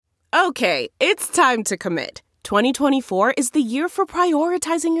Okay, it's time to commit. 2024 is the year for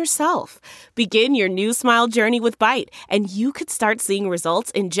prioritizing yourself. Begin your new smile journey with Byte, and you could start seeing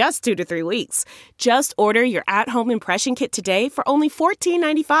results in just 2 to 3 weeks. Just order your at-home impression kit today for only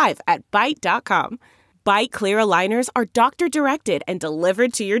 $14.95 at Byte.com. Byte Clear aligners are doctor-directed and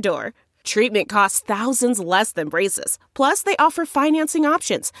delivered to your door. Treatment costs thousands less than braces. Plus, they offer financing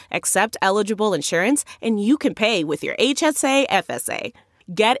options, accept eligible insurance, and you can pay with your HSA, FSA.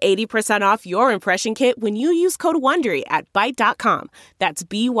 Get 80% off your impression kit when you use code WONDERY at Byte.com. That's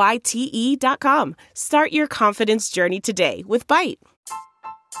BYTE.com. Start your confidence journey today with Byte.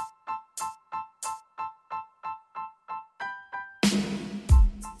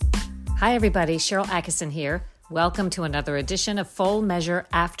 Hi, everybody. Sharyl Attkisson here. Welcome to another edition of Full Measure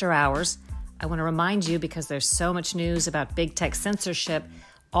After Hours. I want to remind you, because there's so much news about big tech censorship,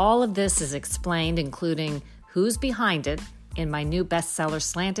 all of this is explained, including who's behind it, in my new bestseller,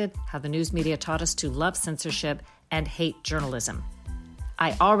 Slanted: How the News Media Taught Us to Love Censorship and Hate Journalism.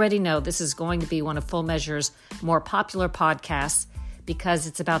 I already know this is going to be one of Full Measure's more popular podcasts because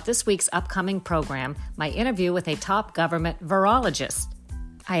it's about this week's upcoming program, my interview with a top government virologist.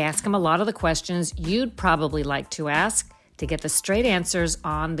 I ask him a lot of the questions you'd probably like to ask to get the straight answers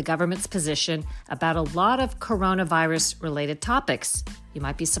on the government's position about a lot of coronavirus-related topics. You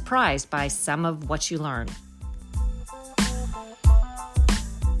might be surprised by some of what you learn.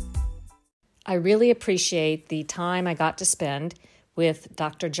 I really appreciate the time I got to spend with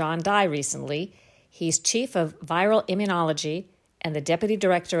Dr. John Dye recently. He's Chief of Viral Immunology and the Deputy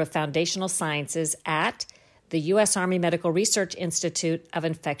Director of Foundational Sciences at the U.S. Army Medical Research Institute of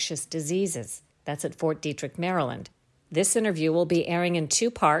Infectious Diseases. That's at Fort Detrick, Maryland. This interview will be airing in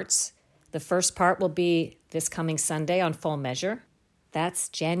 2 parts. The first part will be this coming Sunday on Full Measure. That's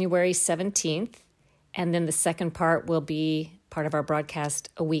January 17th. And then the second part will be part of our broadcast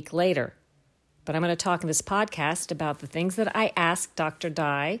a week later. But I'm going to talk in this podcast about the things that I asked Dr.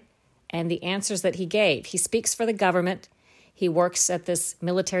 Dye and the answers that he gave. He speaks for the government. He works at this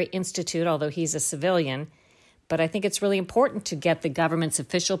military institute, although he's a civilian. But I think it's really important to get the government's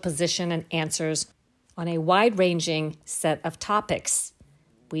official position and answers on a wide-ranging set of topics.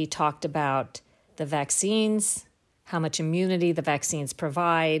 We talked about the vaccines, how much immunity the vaccines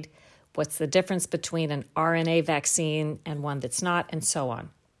provide, what's the difference between an RNA vaccine and one that's not, and so on.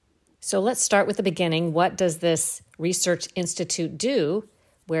 So let's start with the beginning. What does this research institute do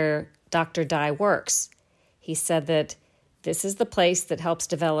where Dr. Dye works? He said that this is the place that helps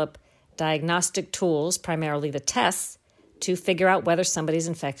develop diagnostic tools, primarily the tests, to figure out whether somebody's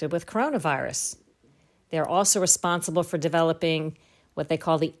infected with coronavirus. They're also responsible for developing what they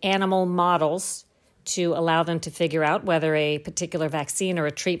call the animal models to allow them to figure out whether a particular vaccine or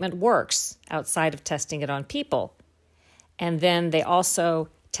a treatment works outside of testing it on people. And then they also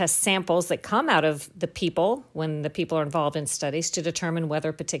test samples that come out of the people when the people are involved in studies to determine whether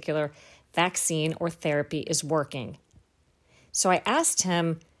a particular vaccine or therapy is working. So I asked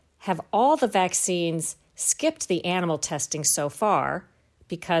him, have all the vaccines skipped the animal testing so far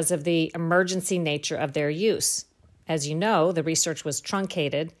because of the emergency nature of their use? As you know, the research was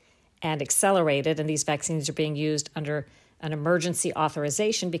truncated and accelerated, and these vaccines are being used under an emergency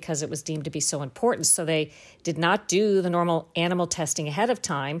authorization because it was deemed to be so important. So they did not do the normal animal testing ahead of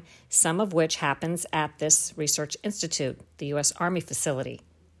time, some of which happens at this research institute, the U.S. Army facility.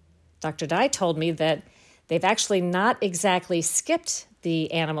 Dr. Dye told me that they've actually not exactly skipped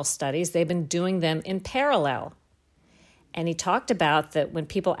the animal studies. They've been doing them in parallel. And he talked about that when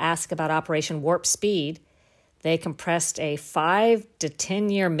people ask about Operation Warp Speed, they compressed a 5 to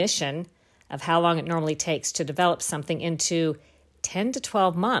 10 year mission of how long it normally takes to develop something into 10 to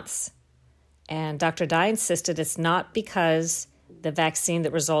 12 months. And Dr. Dye insisted it's not because the vaccine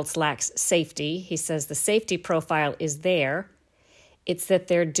that results lacks safety. He says the safety profile is there. It's that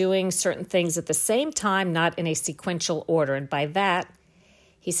they're doing certain things at the same time, not in a sequential order. And by that,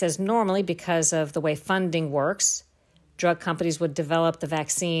 he says normally because of the way funding works, drug companies would develop the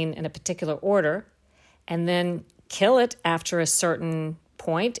vaccine in a particular order and then kill it after a certain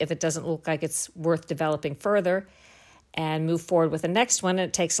point if it doesn't look like it's worth developing further, and move forward with the next one, and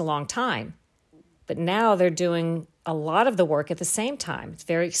it takes a long time. But now they're doing a lot of the work at the same time. It's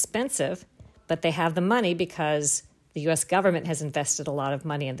very expensive, but they have the money because the U.S. government has invested a lot of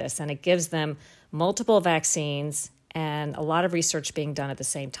money in this, and it gives them multiple vaccines and a lot of research being done at the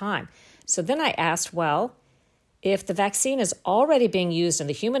same time. So then I asked, well, if the vaccine is already being used in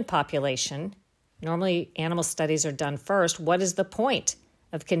the human population, normally animal studies are done first, what is the point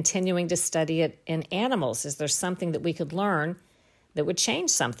of continuing to study it in animals? Is there something that we could learn that would change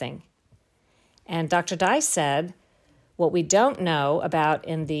something? And Dr. Dye said, What we don't know about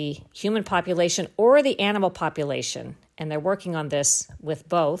in the human population or the animal population, and they're working on this with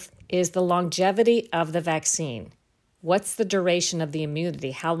both, is the longevity of the vaccine. What's the duration of the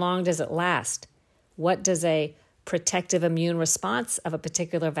immunity? How long does it last? What does a protective immune response of a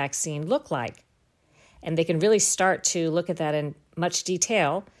particular vaccine look like? And they can really start to look at that in much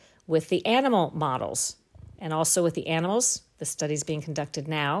detail with the animal models. And also with the animals, the study's being conducted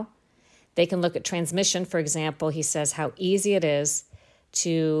now. They can look at transmission. For example, he says how easy it is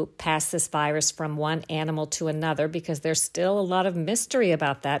to pass this virus from one animal to another, because there's still a lot of mystery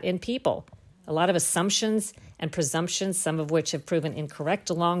about that in people. A lot of assumptions and presumptions, some of which have proven incorrect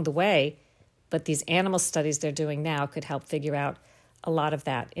along the way. But these animal studies they're doing now could help figure out a lot of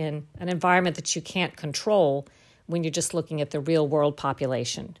that in an environment that you can't control when you're just looking at the real world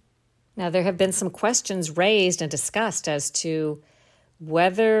population. Now, there have been some questions raised and discussed as to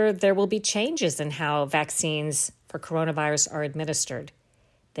whether there will be changes in how vaccines for coronavirus are administered.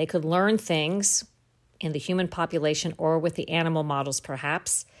 They could learn things in the human population or with the animal models,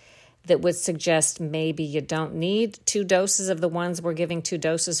 perhaps, that would suggest maybe you don't need 2 doses of the ones we're giving 2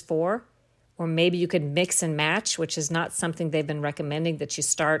 doses for, or maybe you could mix and match, which is not something they've been recommending, that you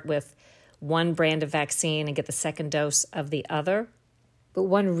start with one brand of vaccine and get the second dose of the other. But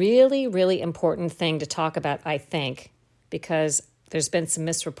one really, really important thing to talk about, I think, because there's been some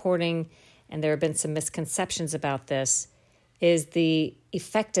misreporting and there have been some misconceptions about this, is the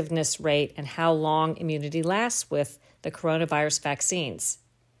effectiveness rate and how long immunity lasts with the coronavirus vaccines.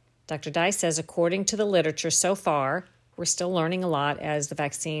 Dr. Dye says, according to the literature so far, we're still learning a lot as the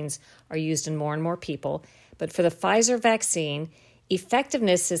vaccines are used in more and more people, but for the Pfizer vaccine,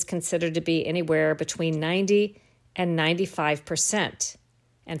 effectiveness is considered to be anywhere between 90 and 95%.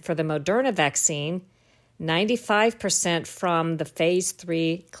 And for the Moderna vaccine, 95% from the phase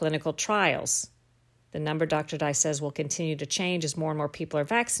 3 clinical trials. The number, Dr. Dye says, will continue to change as more and more people are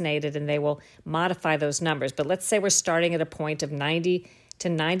vaccinated, and they will modify those numbers. But let's say we're starting at a point of 90 to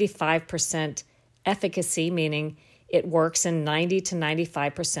 95% efficacy, meaning it works in 90 to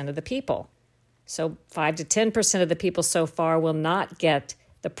 95% of the people. So 5 to 10% of the people so far will not get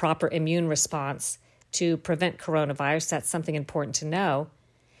the proper immune response to prevent coronavirus. That's something important to know.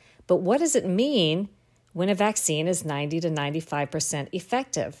 But what does it mean when a vaccine is 90 to 95%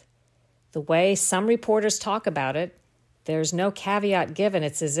 effective? The way some reporters talk about it, there's no caveat given.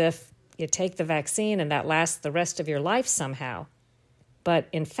 It's as if you take the vaccine and that lasts the rest of your life somehow. But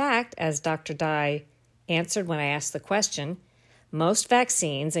in fact, as Dr. Dye answered when I asked the question, most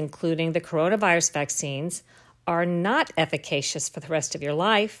vaccines, including the coronavirus vaccines, are not efficacious for the rest of your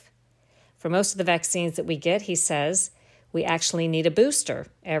life. For most of the vaccines that we get, he says, we actually need a booster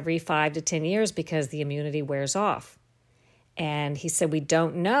every 5 to 10 years because the immunity wears off. And he said we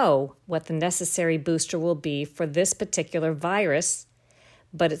don't know what the necessary booster will be for this particular virus,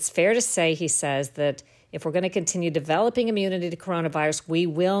 but it's fair to say, he says, that if we're going to continue developing immunity to coronavirus, we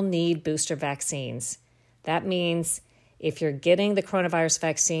will need booster vaccines. That means if you're getting the coronavirus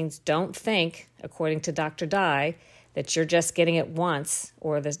vaccines, don't think, according to Dr. Dye, that you're just getting it once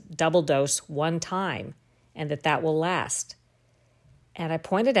or the double dose one time and that will last. And I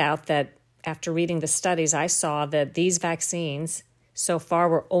pointed out that after reading the studies, I saw that these vaccines so far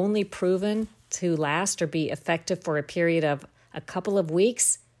were only proven to last or be effective for a period of a couple of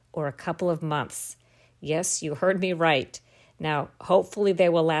weeks or a couple of months. Yes, you heard me right. Now, hopefully they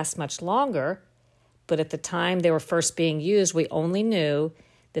will last much longer, but at the time they were first being used, we only knew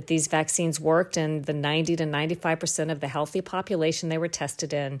that these vaccines worked in the 90 to 95% of the healthy population they were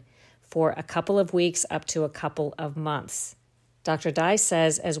tested in for a couple of weeks up to a couple of months. Dr. Dye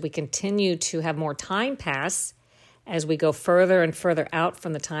says as we continue to have more time pass, as we go further and further out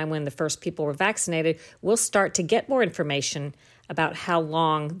from the time when the first people were vaccinated, we'll start to get more information about how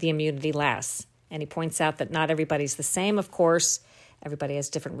long the immunity lasts. And he points out that not everybody's the same, of course. Everybody has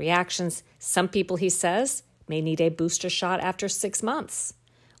different reactions. Some people, he says, may need a booster shot after 6 months,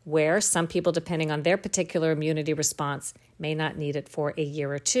 where some people, depending on their particular immunity response, may not need it for a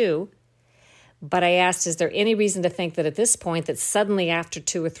year or two. But I asked, is there any reason to think that at this point, that suddenly after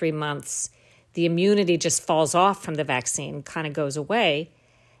 2 or 3 months, the immunity just falls off from the vaccine, kind of goes away?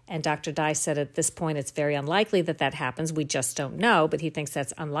 And Dr. Dye said at this point, it's very unlikely that that happens. We just don't know, but he thinks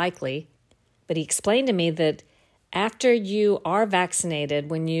that's unlikely. But he explained to me that after you are vaccinated,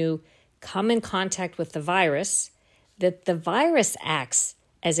 when you come in contact with the virus, that the virus acts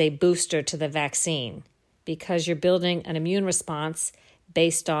as a booster to the vaccine because you're building an immune response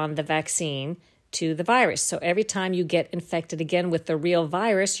based on the vaccine to the virus. So every time you get infected again with the real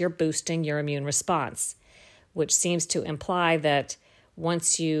virus, you're boosting your immune response, which seems to imply that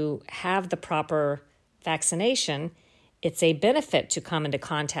once you have the proper vaccination, It's a benefit to come into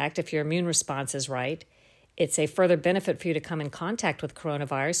contact if your immune response is right. It's a further benefit for you to come in contact with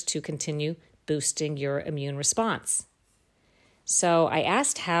coronavirus to continue boosting your immune response. So I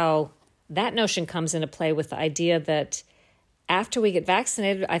asked how that notion comes into play with the idea that after we get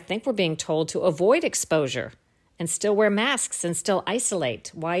vaccinated, I think we're being told to avoid exposure and still wear masks and still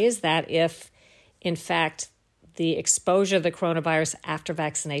isolate. Why is that if, in fact, the exposure of the coronavirus after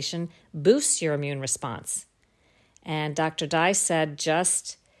vaccination boosts your immune response? And Dr. Dye said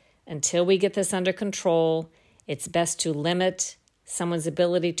just until we get this under control, it's best to limit someone's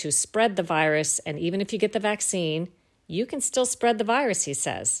ability to spread the virus. And even if you get the vaccine, you can still spread the virus, he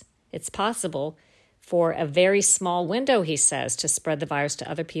says. It's possible for a very small window, he says, to spread the virus to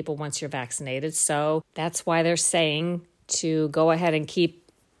other people once you're vaccinated. So that's why they're saying to go ahead and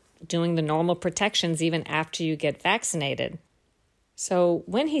keep doing the normal protections even after you get vaccinated. So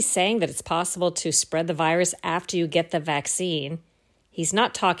when he's saying that it's possible to spread the virus after you get the vaccine, he's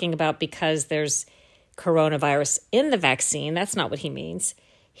not talking about because there's coronavirus in the vaccine. That's not what he means.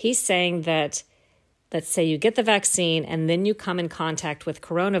 He's saying that, let's say you get the vaccine and then you come in contact with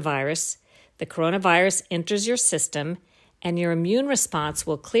coronavirus. The coronavirus enters your system and your immune response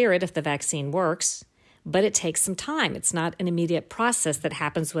will clear it if the vaccine works, but it takes some time. It's not an immediate process that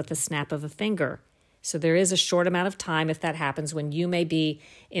happens with the snap of a finger. So there is a short amount of time if that happens when you may be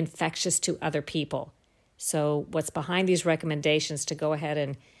infectious to other people. So what's behind these recommendations to go ahead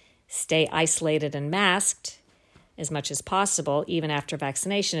and stay isolated and masked as much as possible, even after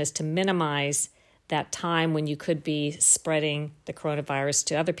vaccination, is to minimize that time when you could be spreading the coronavirus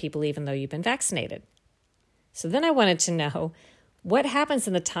to other people, even though you've been vaccinated. So then I wanted to know what happens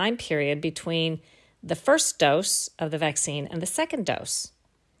in the time period between the first dose of the vaccine and the second dose.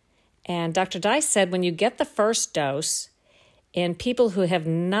 And Dr. Dye said when you get the first dose, in people who have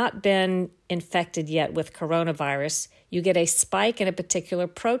not been infected yet with coronavirus, you get a spike in a particular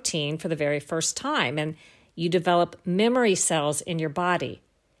protein for the very first time, and you develop memory cells in your body.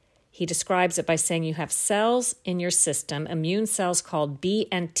 He describes it by saying you have cells in your system, immune cells called B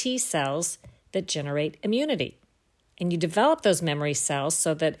and T cells that generate immunity. And you develop those memory cells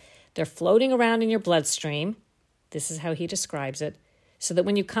so that they're floating around in your bloodstream. This is how he describes it. So that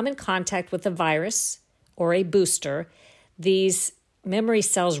when you come in contact with a virus or a booster, these memory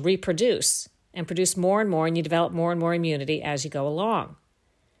cells reproduce and produce more and more, and you develop more and more immunity as you go along.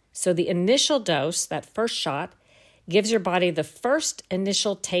 So the initial dose, that first shot, gives your body the first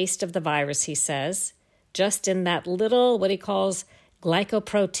initial taste of the virus, he says, just in that little, what he calls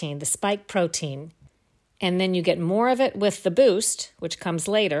glycoprotein, the spike protein. And then you get more of it with the boost, which comes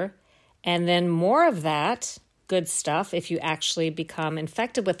later, and then more of that good stuff if you actually become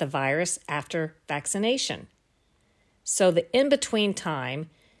infected with the virus after vaccination. So the in-between time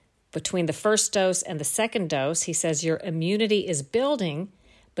between the first dose and the second dose, he says your immunity is building,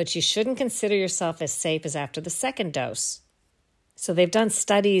 but you shouldn't consider yourself as safe as after the second dose. So they've done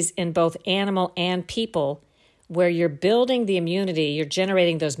studies in both animal and people where you're building the immunity, you're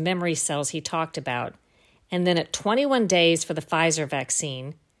generating those memory cells he talked about, and then at 21 days for the Pfizer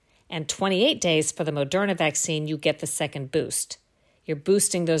vaccine and 28 days for the Moderna vaccine, you get the second boost. You're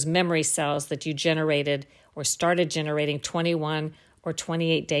boosting those memory cells that you generated or started generating 21 or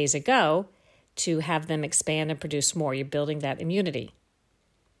 28 days ago to have them expand and produce more. You're building that immunity.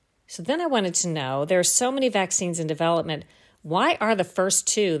 So then I wanted to know, there are so many vaccines in development. Why are the first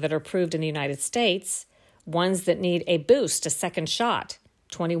two that are approved in the United States ones that need a boost, a second shot,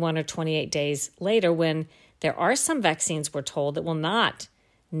 21 or 28 days later, when there are some vaccines, we're told, that will not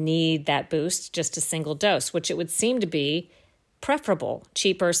need that boost, just a single dose, which it would seem to be preferable,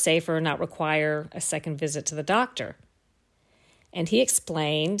 cheaper, safer, not require a second visit to the doctor. And he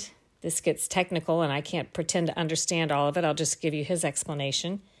explained, this gets technical and I can't pretend to understand all of it, I'll just give you his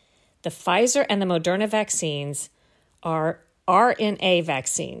explanation. The Pfizer and the Moderna vaccines are RNA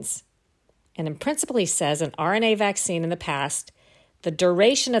vaccines. And in principle, he says, an RNA vaccine in the past, the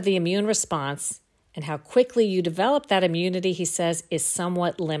duration of the immune response and how quickly you develop that immunity, he says, is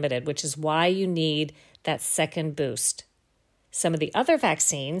somewhat limited, which is why you need that second boost. Some of the other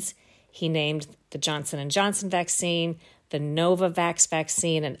vaccines, he named the Johnson & Johnson vaccine, the Novavax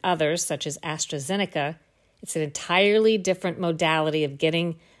vaccine, and others, such as AstraZeneca. It's an entirely different modality of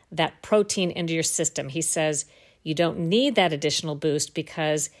getting that protein into your system. He says you don't need that additional boost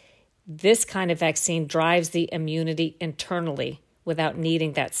because this kind of vaccine drives the immunity internally without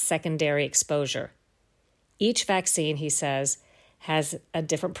needing that secondary exposure. Each vaccine, he says, has a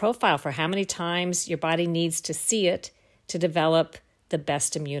different profile for how many times your body needs to see it to develop the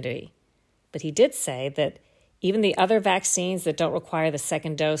best immunity. But he did say that Even the other vaccines that don't require the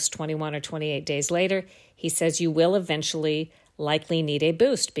second dose 21 or 28 days later, he says you will eventually likely need a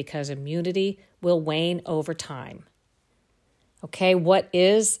boost because immunity will wane over time. Okay, what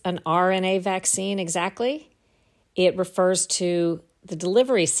is an RNA vaccine exactly? It refers to the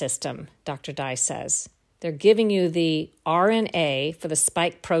delivery system, Dr. Dye says. They're giving you the RNA for the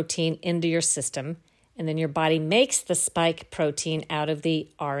spike protein into your system, and then your body makes the spike protein out of the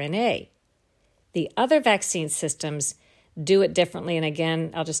RNA. The other vaccine systems do it differently, and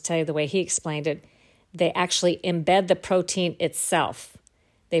again, I'll just tell you the way he explained it. They actually embed the protein itself.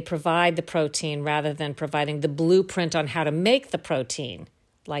 They provide the protein rather than providing the blueprint on how to make the protein,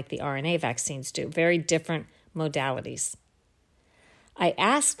 like the RNA vaccines do. Very different modalities. I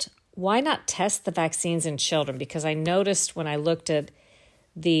asked, why not test the vaccines in children? Because I noticed when I looked at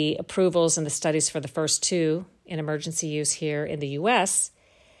the approvals and the studies for the first two in emergency use here in the U.S.,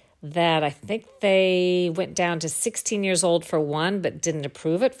 that I think they went down to 16 years old for one, but didn't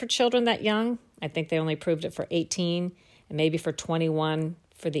approve it for children that young. I think they only approved it for 18 and maybe for 21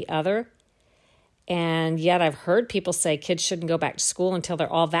 for the other. And yet I've heard people say kids shouldn't go back to school until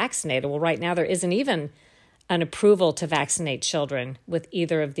they're all vaccinated. Well, right now there isn't even an approval to vaccinate children with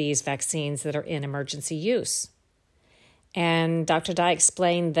either of these vaccines that are in emergency use. And Dr. Dye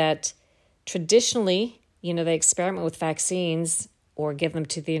explained that traditionally, they experiment with vaccines or give them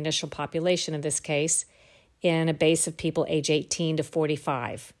to the initial population in this case in a base of people age 18 to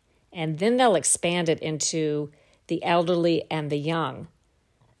 45. And then they'll expand it into the elderly and the young.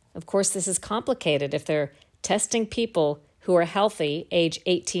 Of course, this is complicated if they're testing people who are healthy, age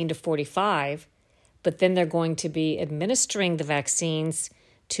 18 to 45, but then they're going to be administering the vaccines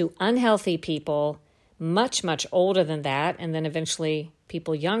to unhealthy people much, much older than that, and then eventually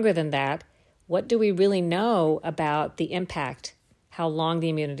people younger than that. What do we really know about the impact, how long the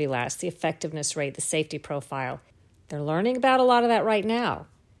immunity lasts, the effectiveness rate, the safety profile? They're learning about a lot of that right now.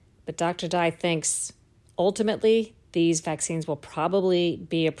 But Dr. Dye thinks ultimately these vaccines will probably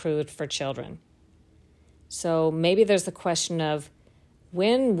be approved for children. So maybe there's the question of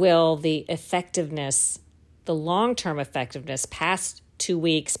when will the effectiveness, the long-term effectiveness, past 2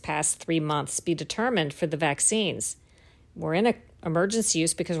 weeks, past 3 months, be determined for the vaccines? We're in an emergency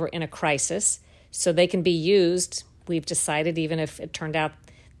use because we're in a crisis, so they can be used, we've decided, even if it turned out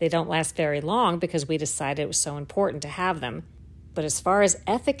they don't last very long because we decided it was so important to have them. But as far as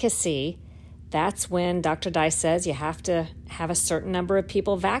efficacy, that's when Dr. Dye says you have to have a certain number of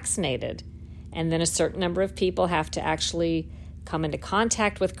people vaccinated, and then a certain number of people have to actually come into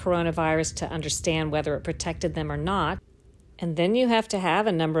contact with coronavirus to understand whether it protected them or not. And then you have to have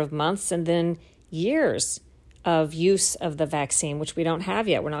a number of months and then years of use of the vaccine, which we don't have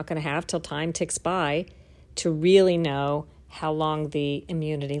yet. We're not going to have till time ticks by to really know how long the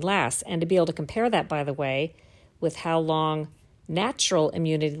immunity lasts. And to be able to compare that, by the way, with how long natural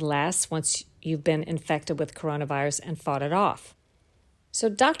immunity lasts once you've been infected with coronavirus and fought it off. So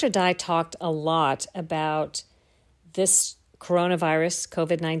Dr. Dye talked a lot about this coronavirus,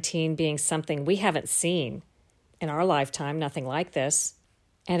 COVID-19, being something we haven't seen in our lifetime, nothing like this.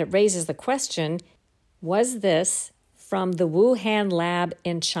 And it raises the question, was this from the Wuhan lab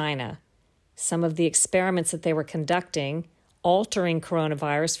in China? Some of the experiments that they were conducting, altering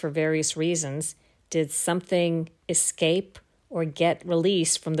coronavirus for various reasons, did something escape or get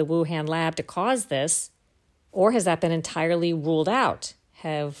released from the Wuhan lab to cause this? Or has that been entirely ruled out?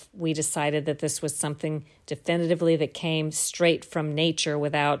 Have we decided that this was something definitively that came straight from nature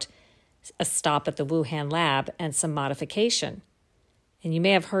without a stop at the Wuhan lab and some modification? And you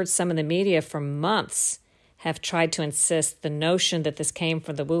may have heard some in the media for months have tried to insist the notion that this came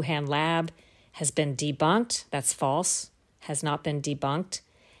from the Wuhan lab has been debunked. That's false, has not been debunked.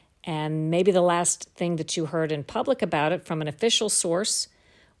 And maybe the last thing that you heard in public about it from an official source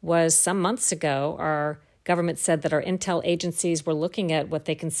was some months ago, our government said that our intel agencies were looking at what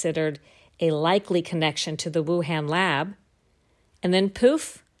they considered a likely connection to the Wuhan lab. And then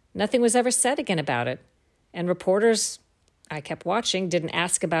poof, nothing was ever said again about it. And reporters, I kept watching, didn't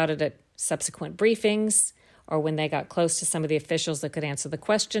ask about it at subsequent briefings or when they got close to some of the officials that could answer the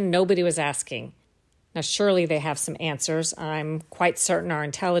question. Nobody was asking. Now, surely they have some answers. I'm quite certain our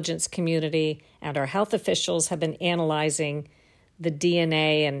intelligence community and our health officials have been analyzing the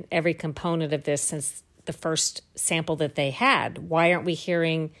DNA and every component of this since the first sample that they had. Why aren't we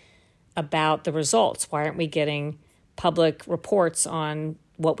hearing about the results? Why aren't we getting public reports on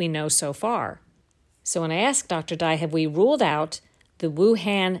what we know so far? So when I asked Dr. Dye, have we ruled out the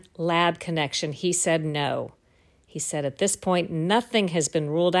Wuhan lab connection, he said no. He said at this point, nothing has been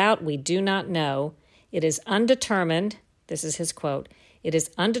ruled out. We do not know. It is undetermined, this is his quote, It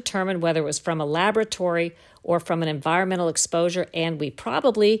is undetermined whether it was from a laboratory or from an environmental exposure, and we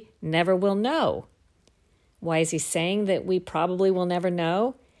probably never will know. Why is he saying that we probably will never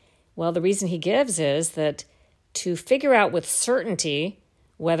know? Well, the reason he gives is that to figure out with certainty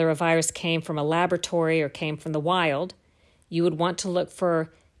whether a virus came from a laboratory or came from the wild, you would want to look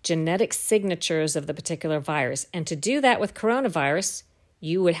for genetic signatures of the particular virus. And to do that with coronavirus,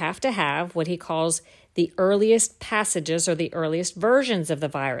 you would have to have what he calls the earliest passages or the earliest versions of the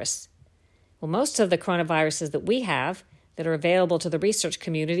virus. Well, most of the coronaviruses that we have that are available to the research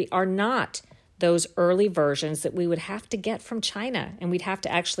community are not those early versions that we would have to get from China, and we'd have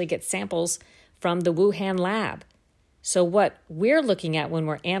to actually get samples from the Wuhan lab. So what we're looking at when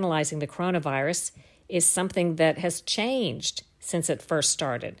we're analyzing the coronavirus is something that has changed since it first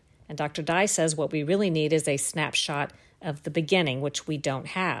started. And Dr. Dai says what we really need is a snapshot of the beginning, which we don't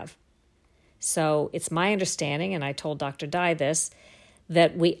have. So it's my understanding, and I told Dr. Dai this,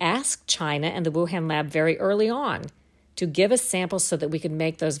 that we asked China and the Wuhan lab very early on to give us samples so that we could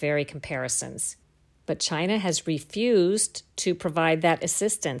make those very comparisons. But China has refused to provide that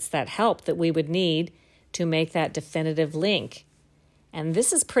assistance, that help that we would need to make that definitive link. And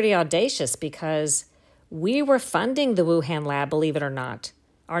this is pretty audacious because we were funding the Wuhan lab, believe it or not.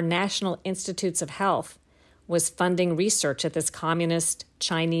 Our National Institutes of Health was funding research at this communist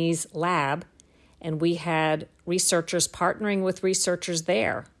Chinese lab, and we had researchers partnering with researchers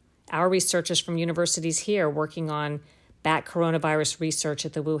there. Our researchers from universities here working on bat coronavirus research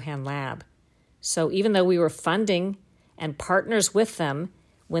at the Wuhan lab. So even though we were funding and partners with them,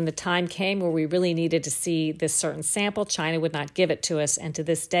 when the time came where we really needed to see this certain sample, China would not give it to us, and to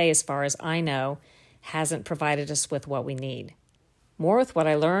this day, as far as I know, hasn't provided us with what we need. More with what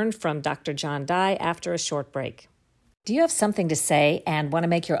I learned from Dr. John Dai after a short break. Do you have something to say and want to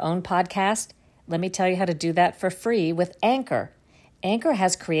make your own podcast? Let me tell you how to do that for free with Anchor. Anchor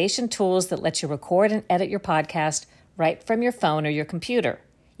has creation tools that let you record and edit your podcast right from your phone or your computer.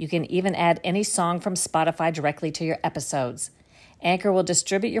 You can even add any song from Spotify directly to your episodes. Anchor will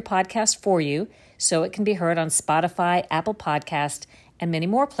distribute your podcast for you so it can be heard on Spotify, Apple Podcast, and many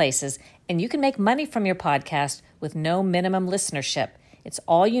more places, and you can make money from your podcast with no minimum listenership. It's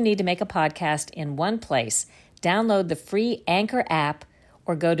all you need to make a podcast in one place. Download the free Anchor app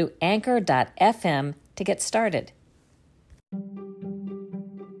or go to anchor.fm to get started.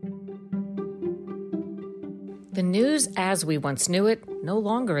 The news as we once knew it no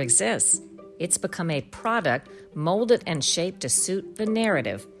longer exists. It's become a product molded and shaped to suit the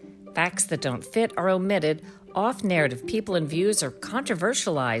narrative. Facts that don't fit are omitted. Off-narrative people and views are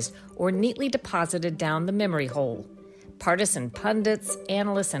controversialized or neatly deposited down the memory hole. Partisan pundits,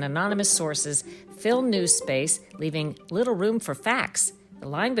 analysts, and anonymous sources fill news space, leaving little room for facts. The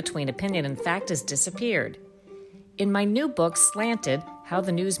line between opinion and fact has disappeared. In my new book, Slanted, How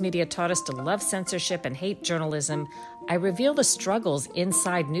the News Media Taught Us to Love Censorship and Hate Journalism, I reveal the struggles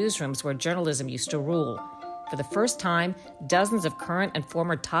inside newsrooms where journalism used to rule. For the first time, dozens of current and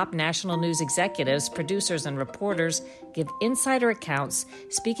former top national news executives, producers, and reporters give insider accounts,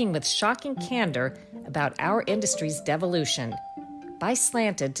 speaking with shocking candor about our industry's devolution. Buy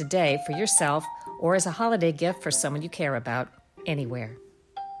Slanted today for yourself or as a holiday gift for someone you care about, anywhere.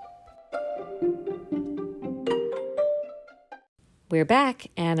 We're back,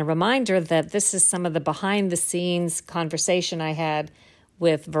 and a reminder that this is some of the behind-the-scenes conversation I had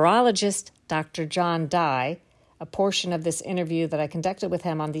with virologist Dr. John Dai. A portion of this interview that I conducted with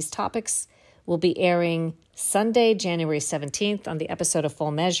him on these topics will be airing Sunday, January 17th on the episode of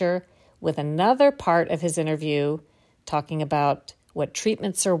Full Measure, with another part of his interview talking about what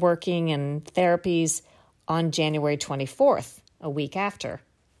treatments are working and therapies on January 24th, a week after.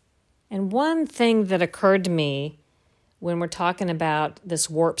 And one thing that occurred to me when we're talking about this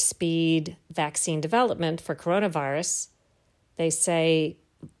warp speed vaccine development for coronavirus, they say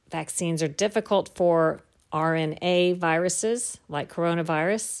vaccines are difficult for RNA viruses like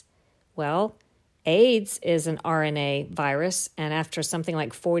coronavirus. Well, AIDS is an RNA virus, and after something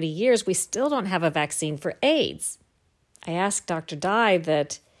like 40 years, we still don't have a vaccine for AIDS. I asked Dr. Dai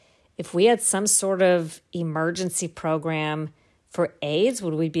that if we had some sort of emergency program for AIDS,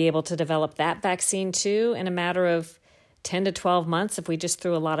 would we be able to develop that vaccine too in a matter of 10 to 12 months if we just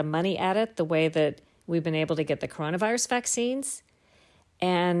threw a lot of money at it, the way that we've been able to get the coronavirus vaccines?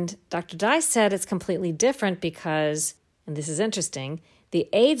 And Dr. Dai said it's completely different because, and this is interesting, the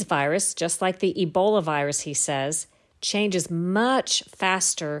AIDS virus, just like the Ebola virus, he says, changes much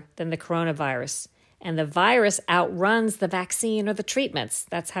faster than the coronavirus. And the virus outruns the vaccine or the treatments.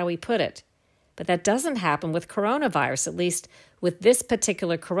 That's how he put it. But that doesn't happen with coronavirus, at least with this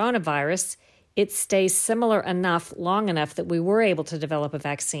particular coronavirus. it stays similar enough, long enough that we were able to develop a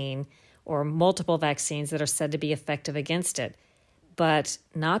vaccine or multiple vaccines that are said to be effective against it, but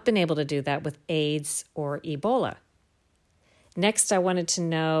not been able to do that with AIDS or Ebola. Next, I wanted to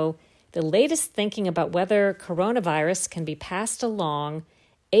know the latest thinking about whether coronavirus can be passed along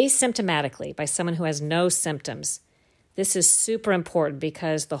asymptomatically by someone who has no symptoms. This is super important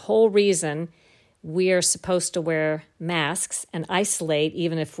because the whole reason we are supposed to wear masks and isolate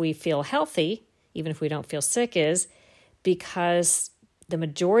even if we feel healthy, even if we don't feel sick, is because the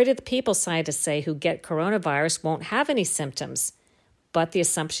majority of the people, scientists say, who get coronavirus won't have any symptoms. But the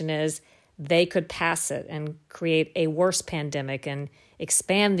assumption is they could pass it and create a worse pandemic and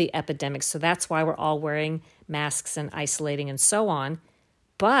expand the epidemic. So that's why we're all wearing masks and isolating and so on.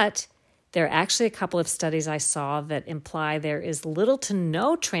 But there are actually a couple of studies I saw that imply there is little to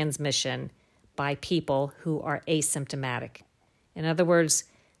no transmission by people who are asymptomatic. In other words,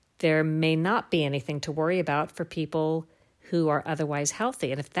 there may not be anything to worry about for people who are otherwise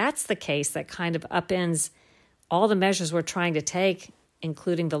healthy. And if that's the case, that kind of upends all the measures we're trying to take,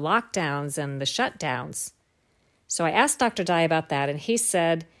 including the lockdowns and the shutdowns. So I asked Dr. Dye about that, and he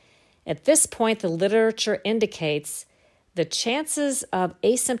said, at this point, the literature indicates the chances of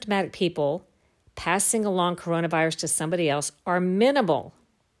asymptomatic people passing along coronavirus to somebody else are minimal.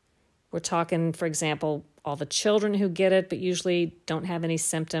 We're talking, for example, all the children who get it but usually don't have any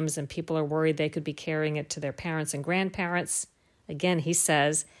symptoms, and people are worried they could be carrying it to their parents and grandparents. Again, he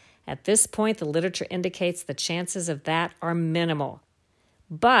says, at this point, the literature indicates the chances of that are minimal.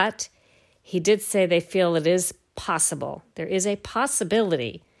 But he did say they feel it is possible. There is a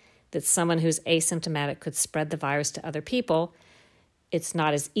possibility that someone who's asymptomatic could spread the virus to other people. It's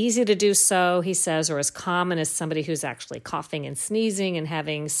not as easy to do so, he says, or as common as somebody who's actually coughing and sneezing and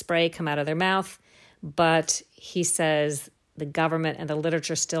having spray come out of their mouth. But he says the government and the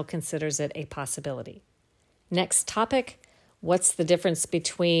literature still considers it a possibility. Next topic, what's the difference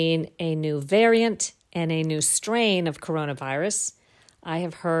between a new variant and a new strain of coronavirus? I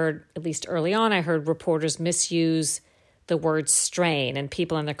have heard, at least early on, I heard reporters misuse the word strain and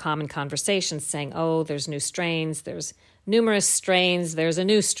people in their common conversations saying, oh, there's new strains, there's numerous strains, there's a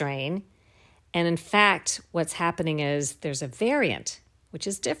new strain. And in fact, what's happening is there's a variant, which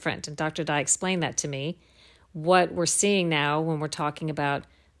is different. And Dr. Dye explained that to me. What we're seeing now when we're talking about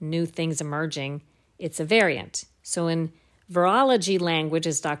new things emerging, it's a variant. So in virology language,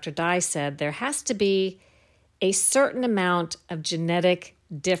 as Dr. Dye said, there has to be a certain amount of genetic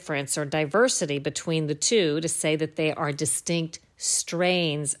difference or diversity between the two to say that they are distinct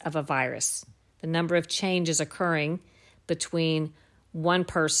strains of a virus. The number of changes occurring between one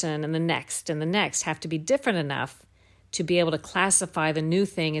person and the next have to be different enough to be able to classify the new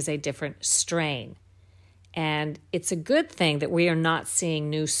thing as a different strain. And it's a good thing that we are not seeing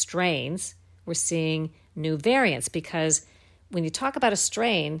new strains. We're seeing new variants because when you talk about a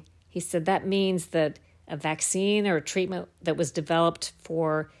strain, he said that means that a vaccine or a treatment that was developed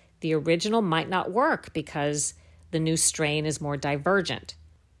for the original might not work because the new strain is more divergent.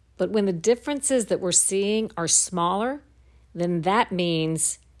 But when the differences that we're seeing are smaller, then that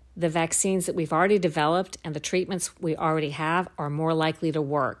means the vaccines that we've already developed and the treatments we already have are more likely to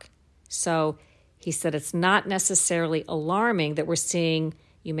work. So he said it's not necessarily alarming that we're seeing,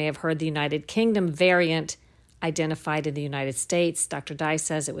 you may have heard the United Kingdom variant identified in the United States. Dr. Dye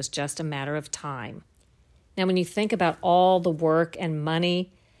says it was just a matter of time. Now, when you think about all the work and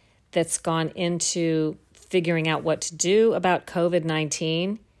money that's gone into figuring out what to do about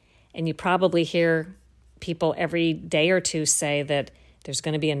COVID-19, and you probably hear people every day or two say that there's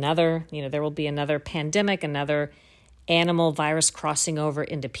going to be there will be another pandemic, another animal virus crossing over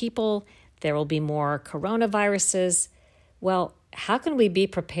into people. There will be more coronaviruses. Well, how can we be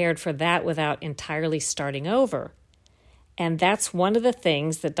prepared for that without entirely starting over? And that's one of the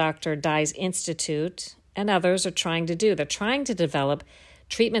things that Dr. Dye's Institute and others are trying to do. They're trying to develop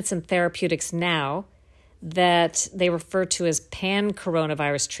treatments and therapeutics now that they refer to as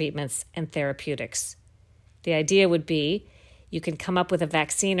pan-coronavirus treatments and therapeutics. The idea would be you can come up with a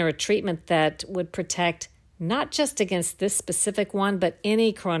vaccine or a treatment that would protect not just against this specific one, but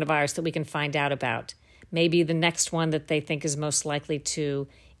any coronavirus that we can find out about. Maybe the next one that they think is most likely to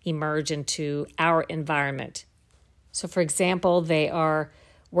emerge into our environment. So, for example, they are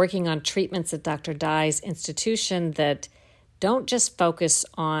working on treatments at Dr. Dye's institution that don't just focus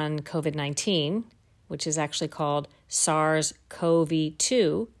on COVID-19, which is actually called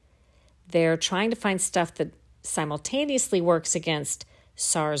SARS-CoV-2. They're trying to find stuff that simultaneously works against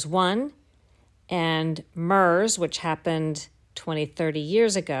SARS-1 and MERS, which happened 20, 30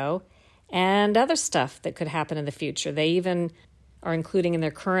 years ago, and other stuff that could happen in the future. They even are including in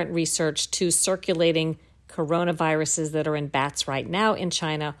their current research 2 circulating coronaviruses that are in bats right now in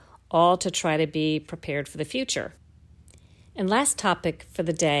China, all to try to be prepared for the future. And last topic for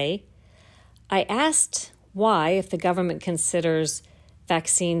the day, I asked why, if the government considers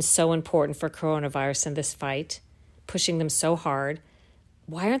vaccines so important for coronavirus in this fight, pushing them so hard,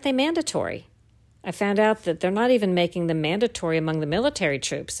 why aren't they mandatory? I found out that they're not even making them mandatory among the military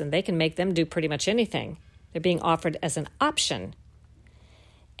troops, and they can make them do pretty much anything. They're being offered as an option.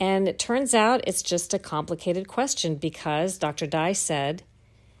 And it turns out it's just a complicated question because Dr. Dai said,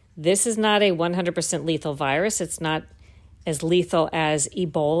 this is not a 100% lethal virus. It's not as lethal as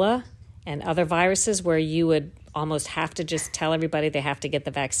Ebola and other viruses where you would almost have to just tell everybody they have to get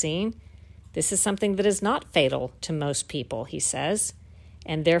the vaccine. This is something that is not fatal to most people, he says,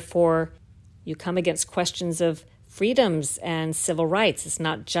 and therefore you come against questions of freedoms and civil rights. It's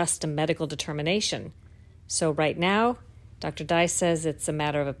not just a medical determination. So right now, Dr. Dai says it's a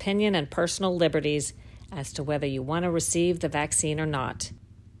matter of opinion and personal liberties as to whether you want to receive the vaccine or not.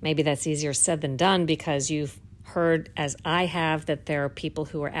 Maybe that's easier said than done because you've heard, as I have, that there are people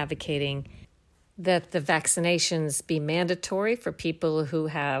who are advocating that the vaccinations be mandatory for people who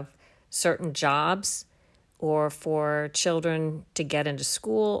have certain jobs or for children to get into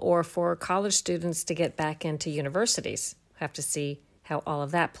school or for college students to get back into universities. Have to see how all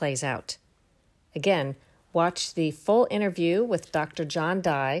of that plays out. Again, watch the full interview with Dr. John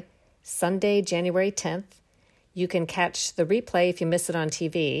Dai, Sunday, January 10th. You can catch the replay if you miss it on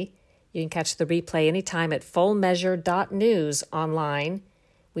TV. You can catch the replay anytime at fullmeasure.news online.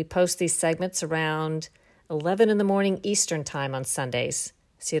 We post these segments around 11 in the morning Eastern time on Sundays,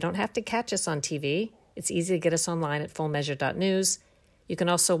 so you don't have to catch us on TV. It's easy to get us online at fullmeasure.news. You can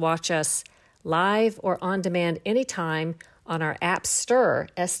also watch us live or on demand anytime on our app Stirr,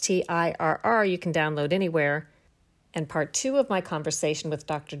 S-T-I-R-R. You can download anywhere. And part 2 of my conversation with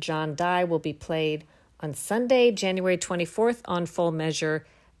Dr. John Dai will be played on Sunday, January 24th on Full Measure.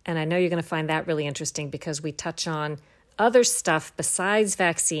 And I know you're going to find that really interesting because we touch on other stuff besides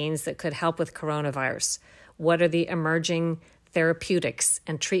vaccines that could help with coronavirus. What are the emerging therapeutics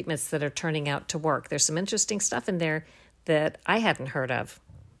and treatments that are turning out to work? There's some interesting stuff in there that I hadn't heard of.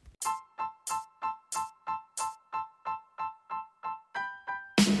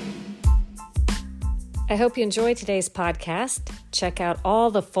 I hope you enjoyed today's podcast. Check out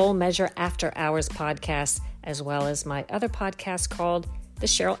all the Full Measure After Hours podcasts, as well as my other podcast called the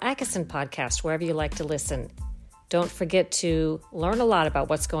Sharyl Attkisson Podcast, wherever you like to listen. Don't forget to learn a lot about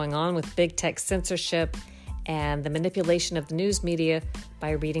what's going on with big tech censorship and the manipulation of the news media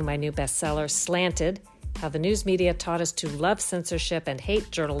by reading my new bestseller, Slanted, How the News Media Taught Us to Love Censorship and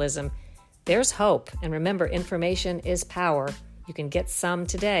Hate Journalism. There's hope, and remember, information is power. You can get some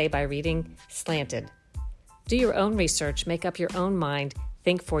today by reading Slanted. Do your own research, make up your own mind,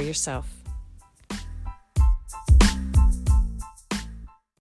 think for yourself.